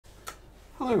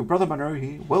Hello, Brother Monroe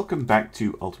here. Welcome back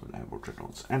to Ultimate Admiral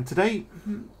Dreadnoughts. And today,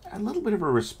 a little bit of a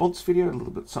response video, a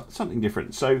little bit something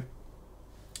different. So,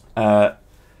 I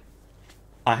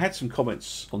had some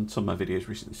comments on some of my videos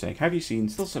recently saying, have you seen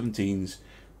Stealth17's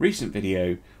recent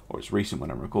video, or it's recent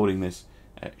when I'm recording this,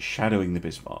 shadowing the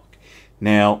Bismarck?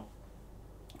 Now,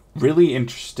 really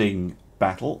interesting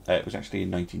battle. It was actually in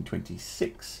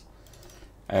 1926.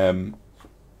 And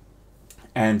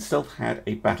Stealth had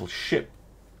a battleship.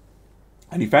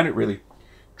 And he found it really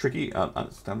tricky.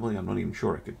 Understandably, I'm not even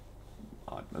sure I could.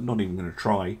 I'm not even going to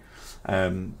try,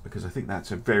 because I think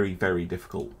that's a very, very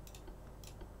difficult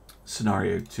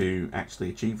scenario to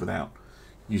actually achieve without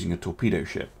using a torpedo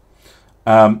ship.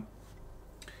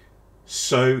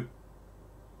 So,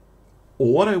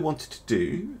 what I wanted to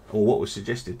do, or what was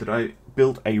suggested, that I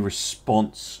build a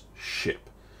response ship.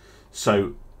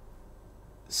 So,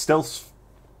 Stealth's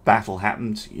battle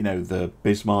happened. You know, the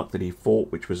Bismarck that he fought,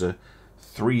 which was a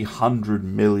 $300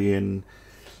 million,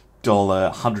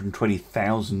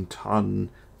 120,000 ton,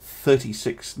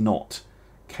 36 knot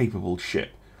capable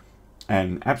ship.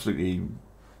 And absolutely,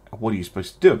 what are you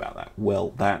supposed to do about that? Well,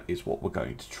 that is what we're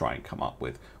going to try and come up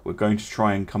with. We're going to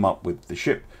try and come up with the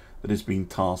ship that has been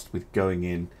tasked with going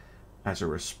in as a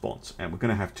response. And we're going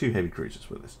to have 2 heavy cruisers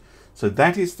with us. So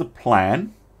that is the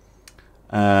plan.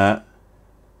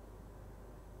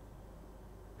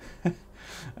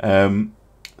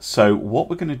 So what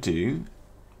we're going to do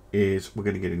is we're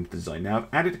going to get into design. Now, I've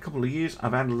added a couple of years.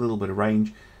 I've added a little bit of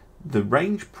range. The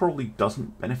range probably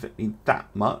doesn't benefit me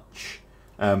that much.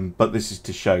 But this is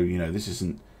to show, you know, this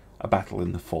isn't a battle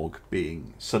in the fog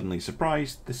being suddenly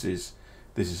surprised. This is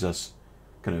us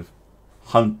kind of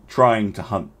trying to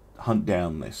hunt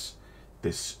down this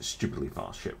stupidly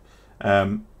fast ship.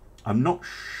 I'm not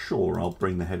sure I'll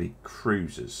bring the heavy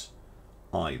cruisers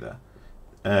either.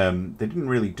 They didn't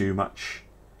really do much.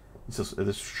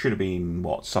 This should have been,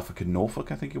 what, Suffolk and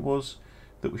Norfolk, I think it was,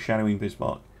 that was shadowing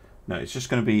Bismarck. No, it's just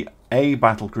going to be a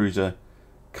battle cruiser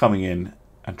coming in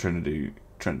and trying to do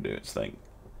its thing.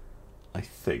 I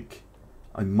think.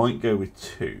 I might go with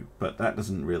 2, but that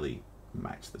doesn't really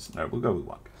match this. No, we'll go with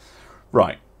 1.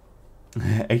 Right.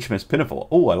 HMS Pinafore.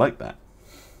 Oh, I like that.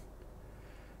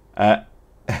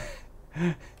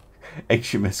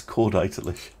 HMS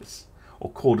Cordite-licious.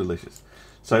 Or Cordelicious.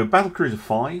 So, Battlecruiser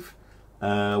 5.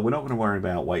 We're not going to worry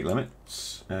about weight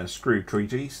limits. Screw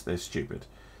treaties. They're stupid.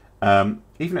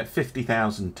 Even at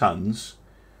 50,000 tons,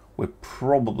 we're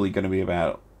probably going to be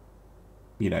about,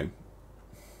 you know,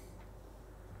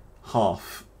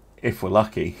 half, if we're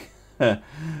lucky,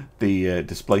 the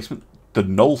displacement. The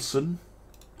Nolson.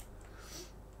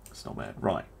 It's not bad.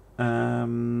 Right. Now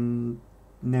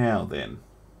then.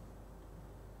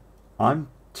 I'm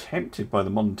tempted by the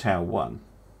Modern Tower 1.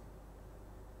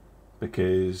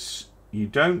 Because you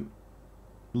don't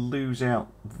lose out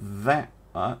that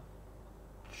much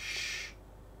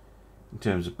in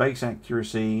terms of base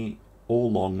accuracy, or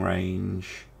long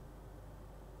range,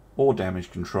 or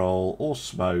damage control, or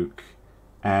smoke,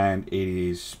 and it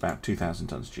is about 2,000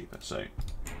 tons cheaper. So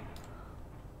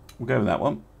we'll go with that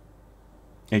one.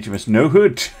 HMS No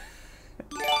Hood.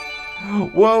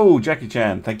 Whoa, Jackie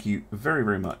Chan, thank you very,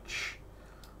 very much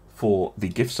for the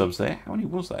gift subs there. How many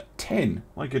was that? 10.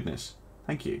 My goodness.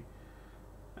 Thank you.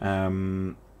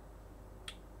 Now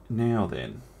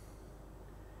then.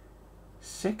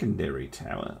 Secondary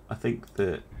tower. I think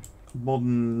the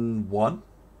modern 1.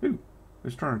 Ooh, I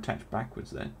was trying to attach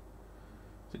backwards there.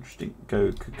 It's interesting.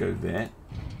 Could go there.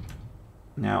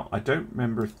 Now, I don't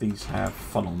remember if these have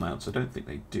funnel mounts. I don't think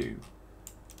they do.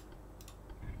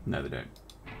 No, they don't.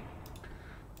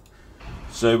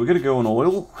 So we're going to go on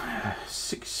oil.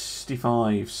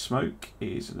 65 smoke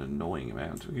is an annoying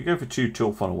amount. We could go for 2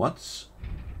 tall funnel ones.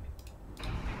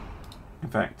 In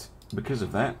fact, because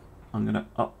of that, I'm going to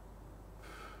up.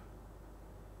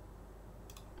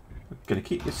 We're going to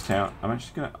keep this tower. I'm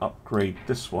actually going to upgrade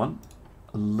this one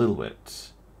a little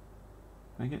bit.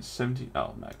 Can I get 70?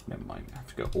 Oh, no, never mind. I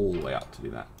have to go all the way up to do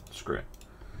that. Screw it.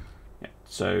 Yeah,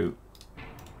 so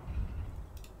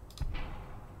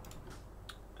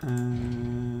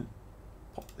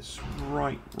pop this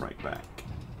right back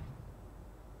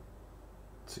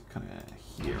to kind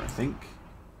of here, I think.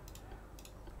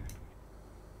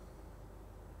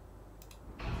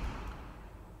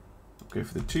 Go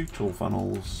for the 2 tall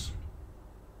funnels,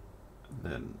 and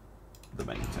then the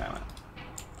main tower.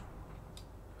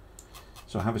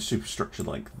 So I have a superstructure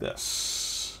like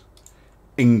this.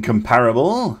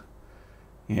 Incomparable.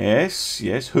 Yes,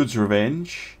 yes, Hood's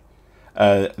Revenge.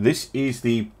 This is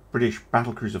the British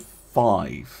Battlecruiser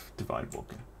 5 Divide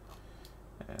Walker.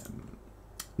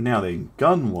 Now then,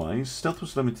 gun-wise, Stealth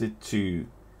was limited to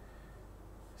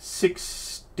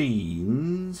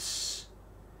 16's,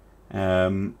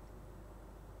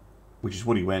 which is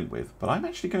what he went with. But I'm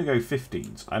actually going to go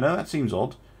 15's. I know that seems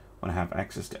odd when I have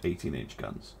access to 18-inch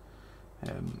guns.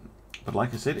 But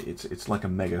like I said, it's like a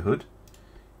mega hood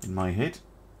in my head.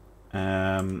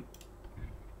 I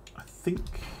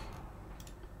think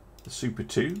the Super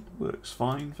 2 works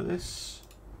fine for this.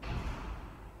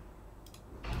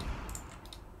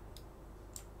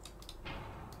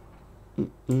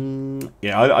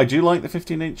 Yeah, I do like the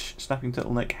 15-inch snapping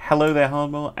turtleneck. Hello there,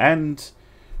 Hardmore and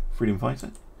Freedom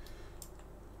Fighter.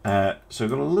 So we've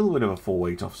got a little bit of a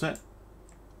 4-weight offset.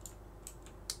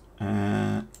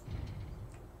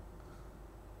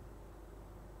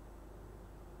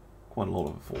 Quite a lot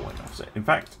of a 4-weight offset. In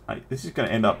fact, this is going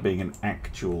to end up being an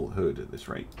actual hood at this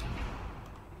rate.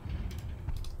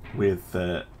 With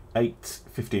 8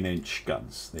 15-inch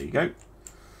guns. There you go.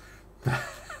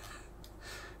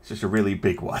 It's just a really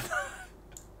big one.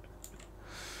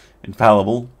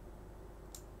 Infallible.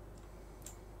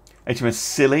 HMS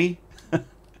Silly. It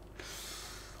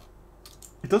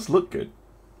does look good.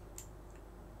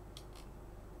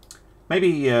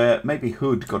 Maybe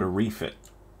Hood got a refit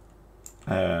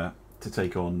to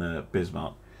take on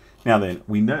Bismarck. Now then,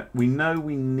 we know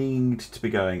we need to be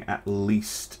going at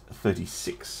least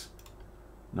 36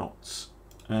 knots.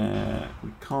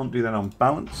 We can't do that on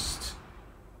balanced.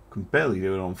 Can barely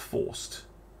do it on forced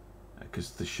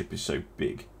because the ship is so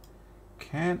big.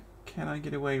 Can I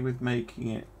get away with making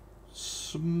it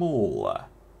smaller?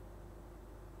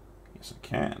 Yes, I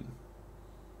can.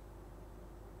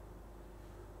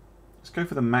 Let's go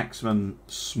for the maximum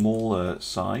smaller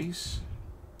size.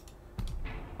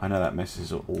 I know that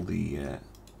messes all the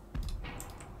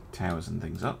towers and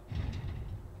things up,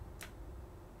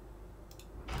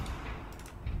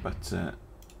 but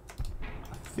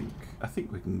I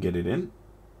think we can get it in.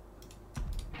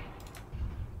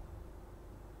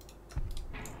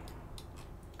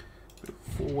 Bit of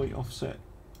 4-weight offset.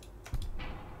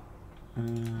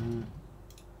 Want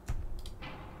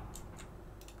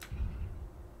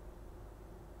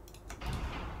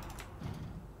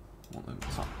them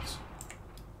tucked.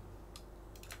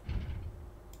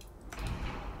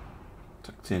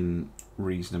 Tucked in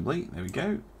reasonably. There we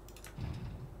go.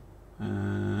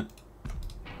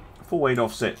 4-weight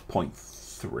offset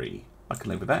 0.3. I can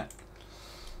live with that.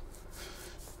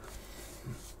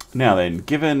 Now then,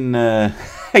 given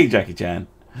hey Jackie Chan.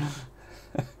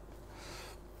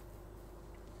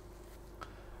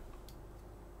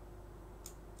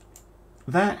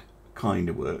 That kind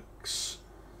of works.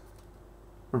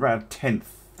 We're about a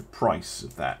tenth the price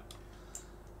of that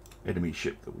enemy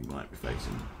ship that we might be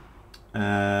facing.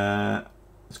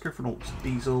 Let's go for an Orcs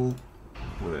diesel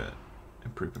with an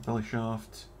improved propeller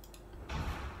shaft.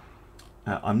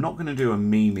 I'm not going to do a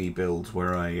Mimi build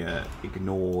where I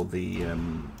ignore the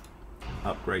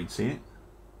upgrades here.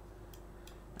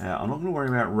 I'm not going to worry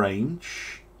about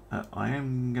range. I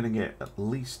am going to get at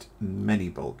least many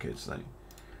bulkheads though.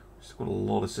 We've got a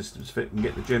lot of systems fit. We can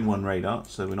get the Gen 1 radar,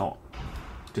 so we're not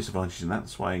disadvantaged in that.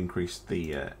 That's why I increased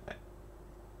the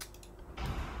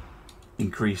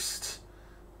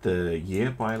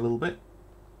year by a little bit.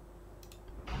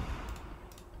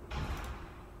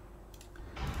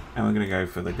 And we're going to go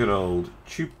for the good old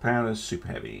tube powder super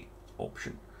heavy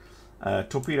option.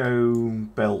 Torpedo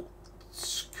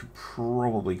belts could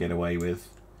probably get away with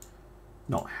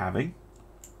not having.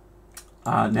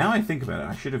 Now I think about it,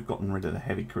 I should have gotten rid of the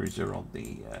heavy cruiser on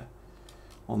the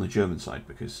German side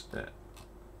because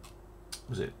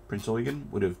was it Prince Eugen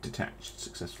would have detached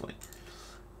successfully.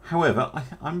 However,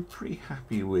 I'm pretty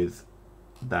happy with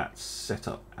that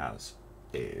setup as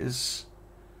is.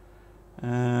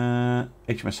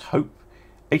 HMS Hope.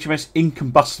 HMS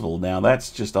Incombustible. Now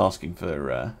that's just asking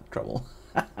for trouble.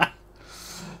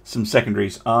 Some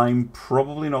secondaries. I'm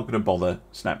probably not going to bother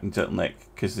snapping turtleneck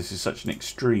because this is such an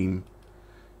extreme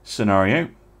scenario.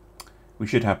 We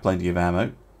should have plenty of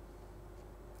ammo.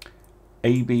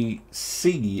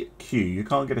 ABCQ. You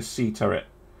can't get a C turret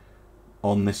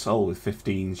on this hull with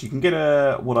 15s. You can get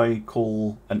a what I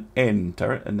call an N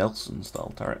turret, a Nelson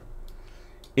style turret.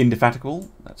 Indefatigable.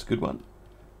 That's a good one.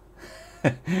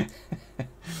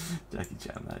 Jackie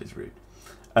Chan, that is rude.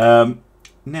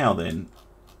 Now then,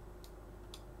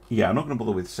 yeah, I'm not going to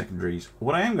bother with secondaries.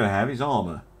 What I am going to have is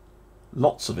armour.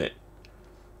 Lots of it.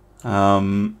 Now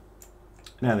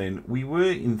then, we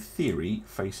were in theory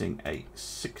facing a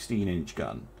 16-inch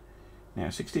gun. Now, a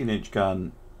 16-inch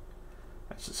gun,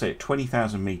 let's say at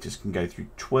 20,000 metres, can go through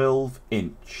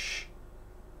 12-inch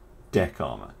deck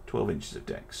armour. 12 inches of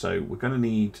deck. So we're going to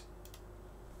need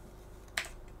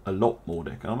a lot more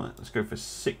deck armour. Let's go for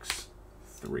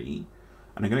 6.3.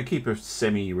 And I'm going to keep a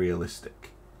semi-realistic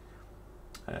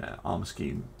armor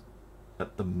scheme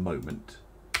at the moment.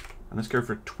 And let's go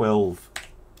for 12,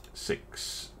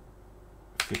 6,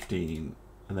 15,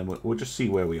 and then we'll just see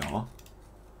where we are.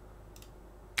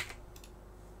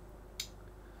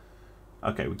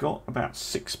 Okay, we've got about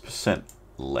 6%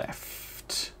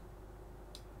 left.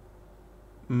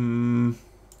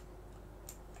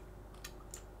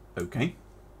 Okay.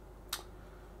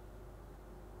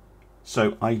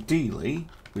 So ideally,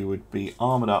 we would be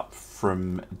armoured up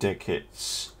from deck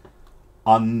hits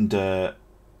under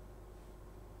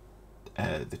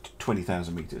the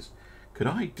 20,000 meters. Could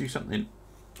I do something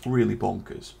really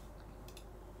bonkers?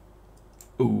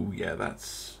 Oh yeah,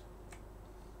 that's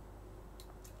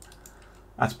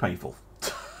painful.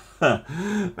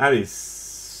 That is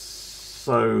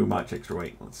so much extra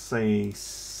weight. Let's say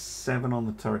 7 on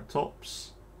the turret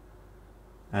tops.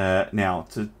 Now,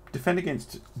 to defend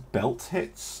against belt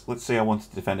hits, let's say I wanted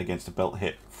to defend against a belt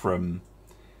hit from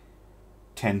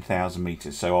 10,000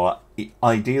 meters. So our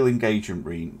ideal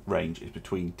engagement range is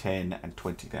between 10 and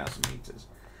 20,000 meters.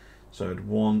 So I'd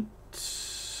want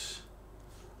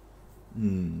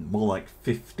more like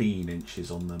 15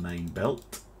 inches on the main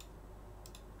belt.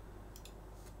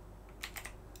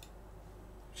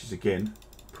 Which is again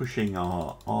pushing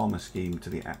our armor scheme to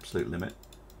the absolute limit.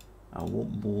 I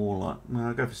want more like, well,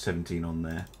 I'll go for 17 on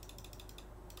there.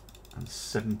 And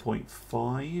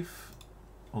 7.5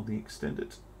 on the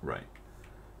extended. Right.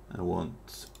 I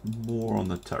want more on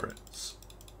the turrets.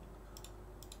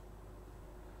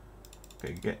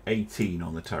 Okay, get 18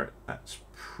 on the turret. That's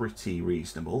pretty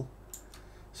reasonable.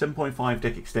 7.5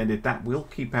 deck extended. That will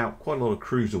keep out quite a lot of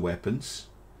cruiser weapons.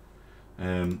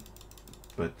 But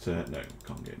no,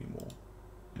 can't get any more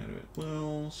out of it.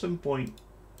 Well,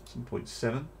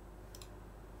 7.7.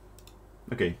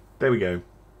 Okay, there we go.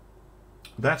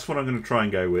 That's what I'm going to try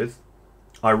and go with.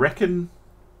 I reckon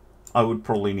I would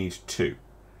probably need 2,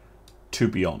 to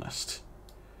be honest.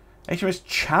 HMS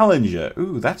Challenger.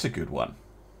 Ooh, that's a good one.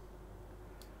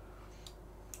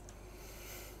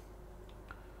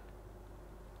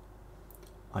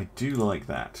 I do like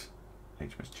that.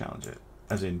 HMS Challenger.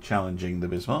 As in challenging the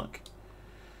Bismarck.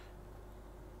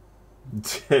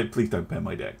 Please don't pen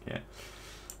my deck, yeah.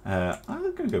 I'm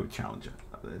going to go with Challenger.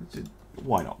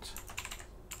 Why not?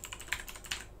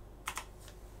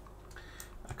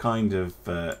 A kind of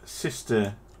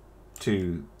sister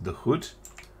to the Hood.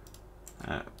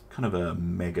 Kind of a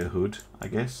mega Hood, I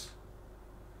guess.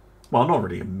 Well, not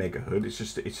really a mega Hood. It's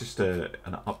just an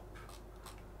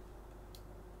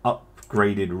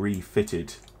upgraded,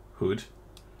 refitted Hood.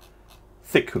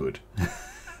 Thick Hood.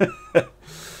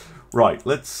 Right,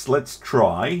 let's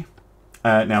try.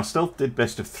 Now, Stealth did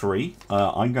best of 3.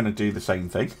 I'm going to do the same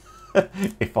thing.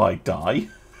 If I die,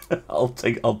 I'll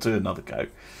do another go.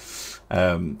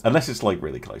 Unless it's like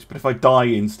really close. But if I die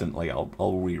instantly,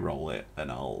 I'll re-roll it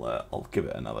and I'll give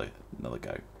it another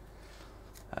go.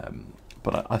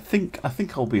 But I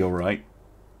think I'll be all right.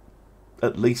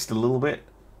 At least a little bit.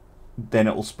 Then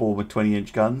it will spawn with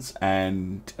 20-inch guns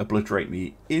and obliterate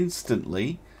me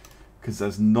instantly, because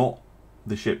that's not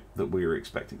the ship that we were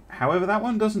expecting. However, that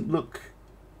one doesn't look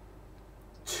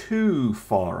too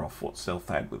far off what Stealth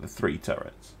had with the 3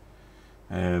 turrets.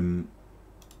 And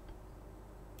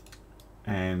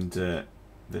they're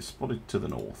spotted to the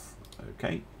north.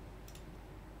 Okay.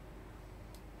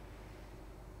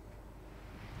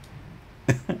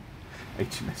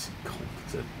 HMS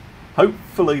incompetent.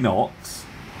 Hopefully not.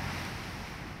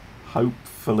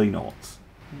 Hopefully not.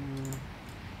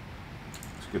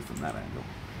 It's good from that angle.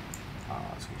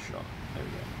 Ah, that's a good shot. There we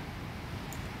go.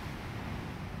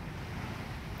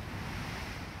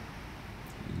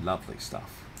 Lovely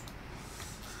stuff.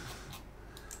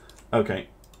 Okay.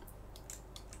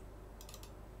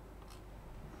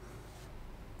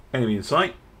 Enemy in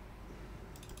sight.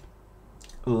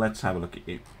 Let's have a look at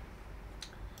you.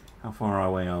 How far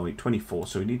away are we? 24,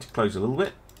 so we need to close a little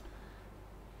bit.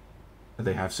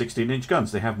 They have 16-inch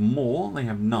guns. They have more. They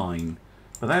have 9.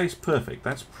 But that is perfect.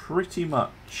 That's pretty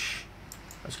much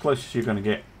as close as you're going to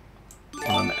get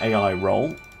on an AI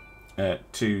roll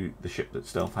to the ship that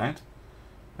Stealth had.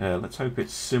 Let's hope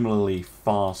it's similarly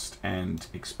fast and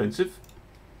expensive.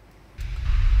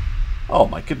 Oh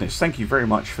my goodness, thank you very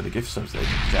much for the gift subs there,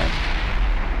 Jack.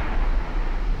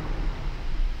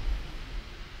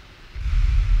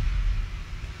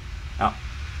 Now,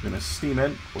 we're going to steam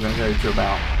in. We're going to go to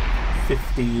about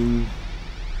 15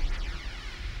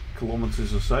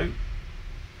 kilometers or so.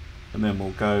 And then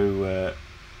we'll go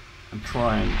and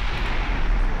try and...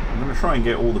 I'm going to try and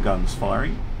get all the guns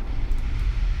firing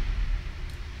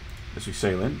as we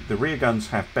sail in. The rear guns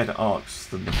have better arcs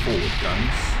than the forward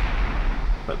guns.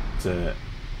 but they're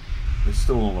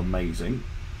still all amazing.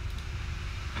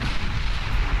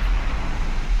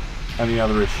 Only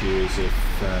other issue is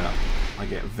if I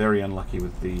get very unlucky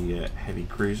with the heavy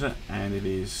cruiser and it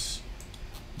is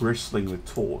bristling with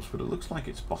torps, but it looks like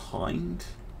it's behind.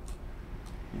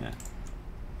 Yeah.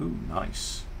 Ooh,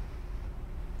 nice.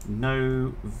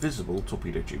 No visible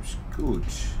torpedo tubes. Good.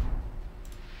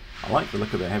 I like the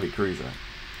look of the heavy cruiser.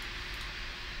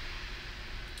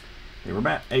 Yeah, we're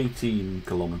about 18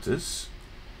 kilometers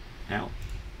out.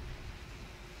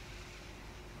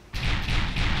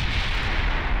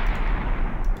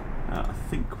 I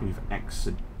think we've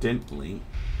accidentally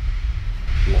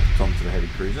locked onto the heavy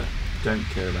cruiser. Don't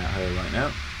care about her right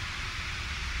now.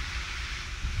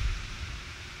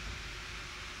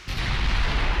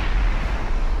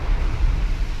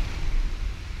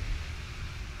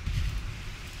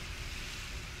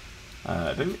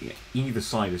 I don't think either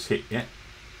side has hit yet.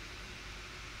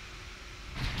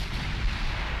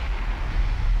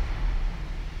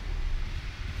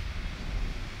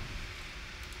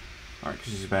 Alright,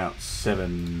 because it's about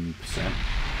 7%.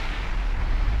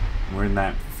 We're in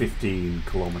that 15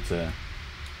 kilometre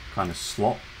kind of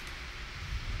slot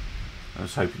I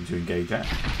was hoping to engage at.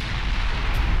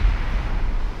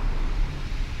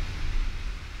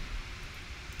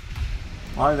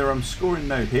 Either I'm scoring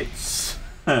no hits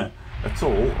at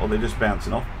all, or they're just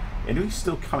bouncing off. Enemy's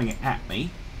still coming at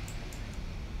me,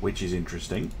 which is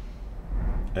interesting,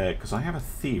 because I have a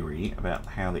theory about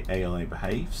how the AI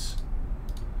behaves.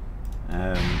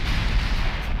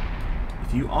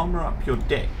 If you armour up your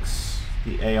decks,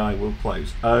 the AI will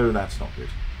close. Oh, that's not good.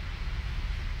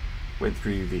 Went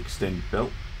through the extended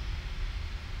belt.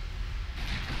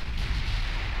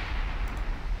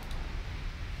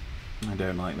 I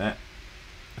don't like that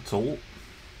at all.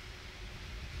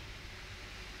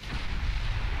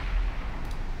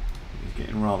 He's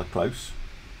getting rather close.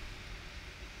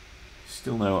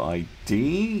 Still no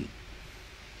ID.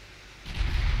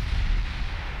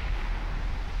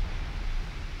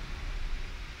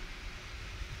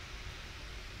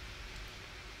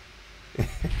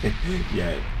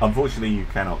 Yeah, unfortunately you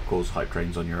cannot cause hype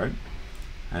trains on your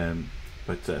own,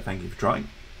 but thank you for trying.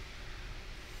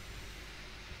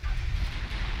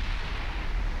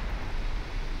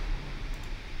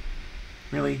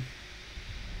 Really?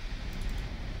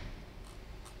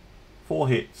 4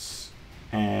 hits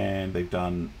and they've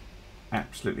done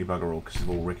absolutely bugger all because they've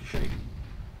all ricocheted.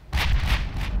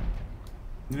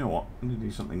 You know what? I'm going to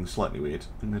do something slightly weird.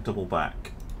 I'm going to double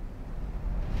back.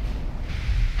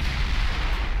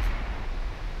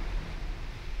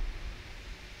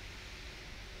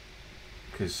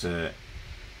 Because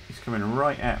he's coming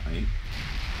right at me.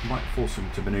 Might force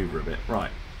him to manoeuvre a bit. Right.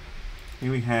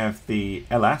 Here we have the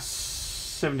LS,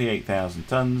 78,000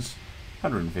 tons,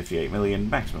 158 million,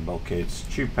 maximum bulkheads,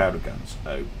 tube powder guns.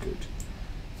 Oh, good.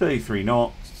 33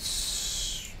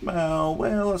 knots. Well,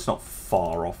 that's not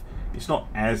far off. It's not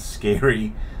as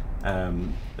scary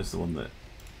as the one that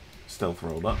Stealth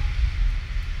rolled up.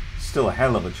 Still a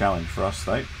hell of a challenge for us,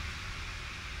 though.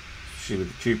 Especially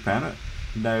with the tube powder.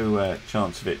 No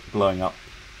chance of it blowing up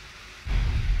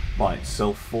by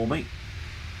itself for me.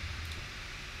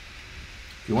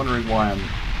 If you're wondering why I'm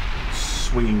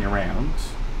swinging around,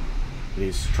 it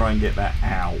is to try and get that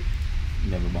ow.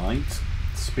 Never mind.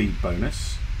 Speed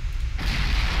bonus.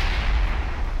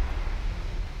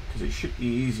 Because it should be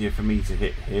easier for me to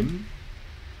hit him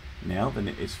now than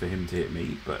it is for him to hit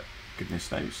me, but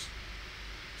goodness knows.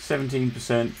 17%,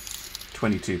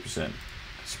 22%.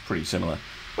 It's pretty similar.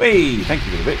 Whee! Thank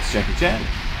you for the bits, Jackie Chan.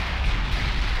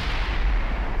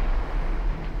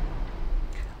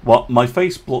 Well, my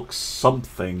face blocks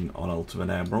something on Ultimate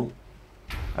Admiral,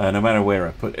 no matter where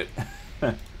I put it.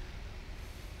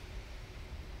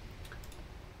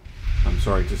 I'm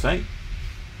sorry to say.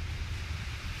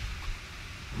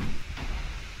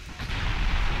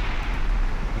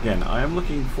 Again, I am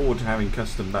looking forward to having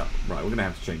custom... Right, we're going to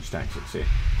have to change tactics here.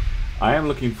 I am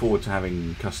looking forward to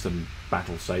having custom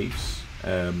battle saves.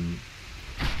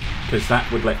 Because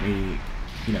that would let me,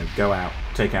 you know, go out,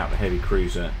 take out the heavy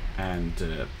cruiser, and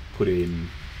put in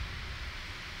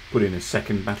a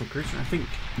second battle cruiser. I think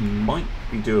might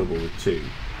be doable with 2,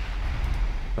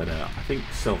 but I think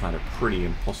Stealth had a pretty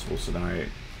impossible scenario.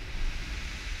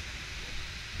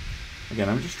 Again,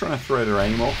 I'm just trying to throw their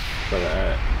aim off, but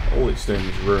all it's doing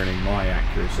is ruining my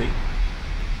accuracy.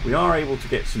 We are able to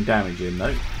get some damage in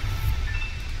though,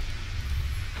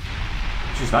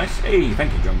 which is nice. Hey,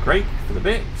 thank you, John Craig, for the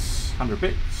bits. 100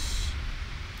 bits.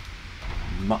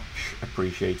 Much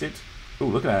appreciated. Oh,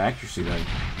 look at that accuracy though.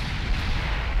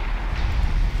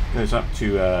 Goes up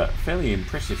to a fairly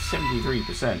impressive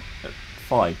 73% at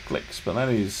 5 clicks, but that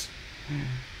is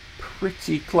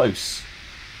pretty close.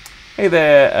 Hey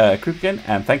there, Creepkin,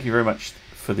 and thank you very much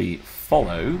for the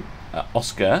follow,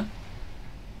 Oscar.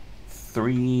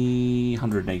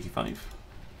 385.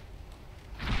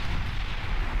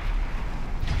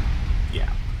 Yeah,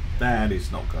 that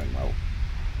is not going well.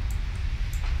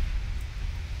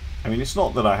 I mean, it's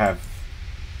not that I have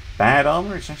bad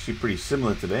armor, it's actually pretty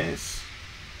similar to this.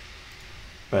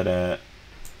 But,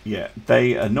 yeah,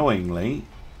 they annoyingly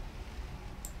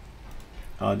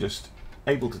are just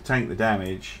able to tank the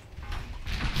damage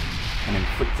and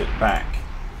inflict it back.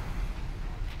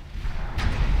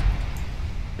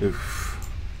 Oof.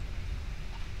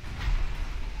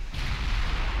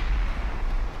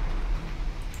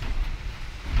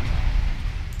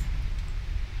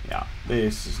 Yeah,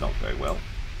 this is not very well.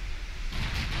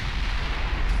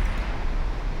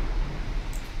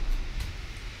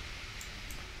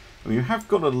 Well, you have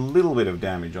got a little bit of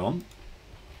damage on.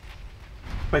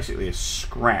 Basically a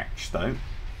scratch, though.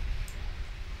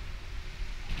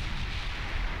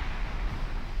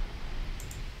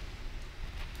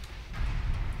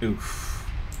 Oof.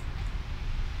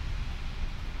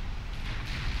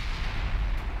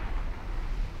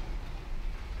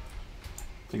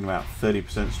 Thinking about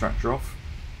 30% structure off.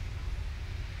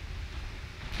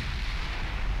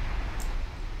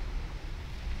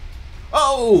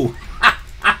 Oh!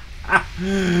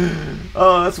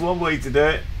 Oh, that's one way to do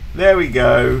it. There we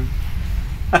go.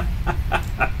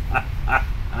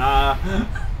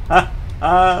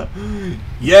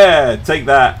 Yeah, take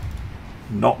that.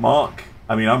 Not Mark.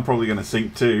 I mean, I'm probably going to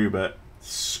sink too, but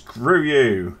screw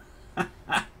you.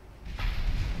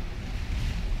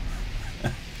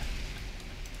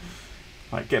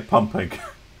 Right, get pumping.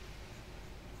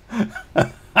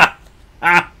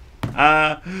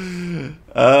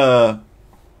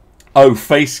 Oh,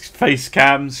 face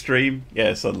cam stream.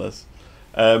 Yeah, Sunless.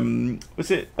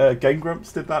 Was it Game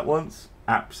Grumps did that once?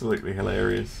 Absolutely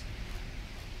hilarious.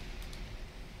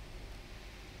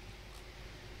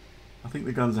 I think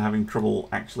the guns are having trouble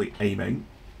actually aiming.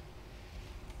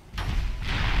 There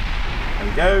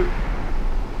we go.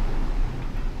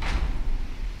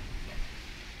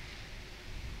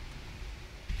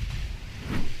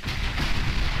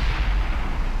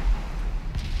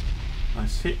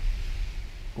 Nice hit.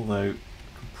 Although,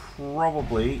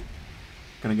 probably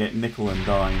going to get nickel and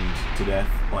dimed to death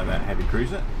by that heavy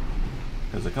cruiser.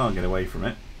 Because I can't get away from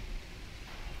it.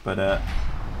 But,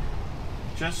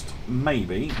 just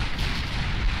maybe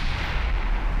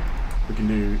we can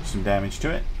do some damage to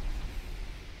it.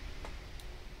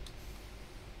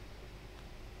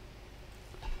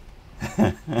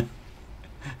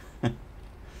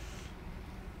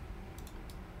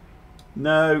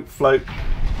 No, float.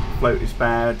 Float is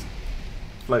bad.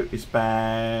 Float is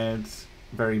bad.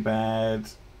 Very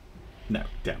bad. No,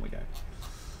 down we go.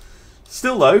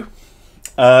 Still though,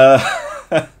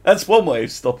 that's one way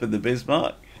of stopping the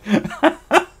Bismarck.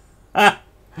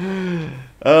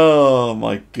 Oh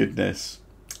my goodness.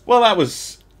 Well, that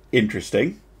was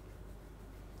interesting.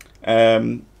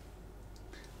 I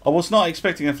was not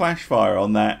expecting a flash fire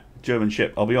on that German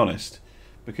ship, I'll be honest,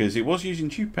 because it was using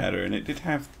tube powder and it did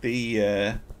have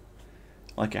the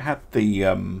like it had the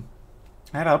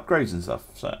had upgrades and stuff.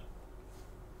 So,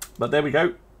 but there we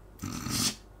go.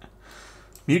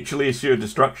 Mutually assured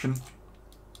destruction.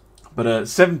 But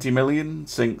 70 million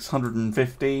sinks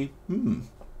 150.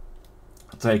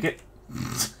 I'll take it.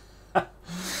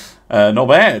 Not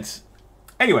bad.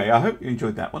 Anyway, I hope you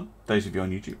enjoyed that one, those of you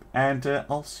on YouTube. And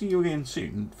I'll see you again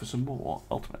soon for some more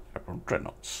Ultimate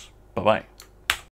Dreadnoughts. Bye-bye.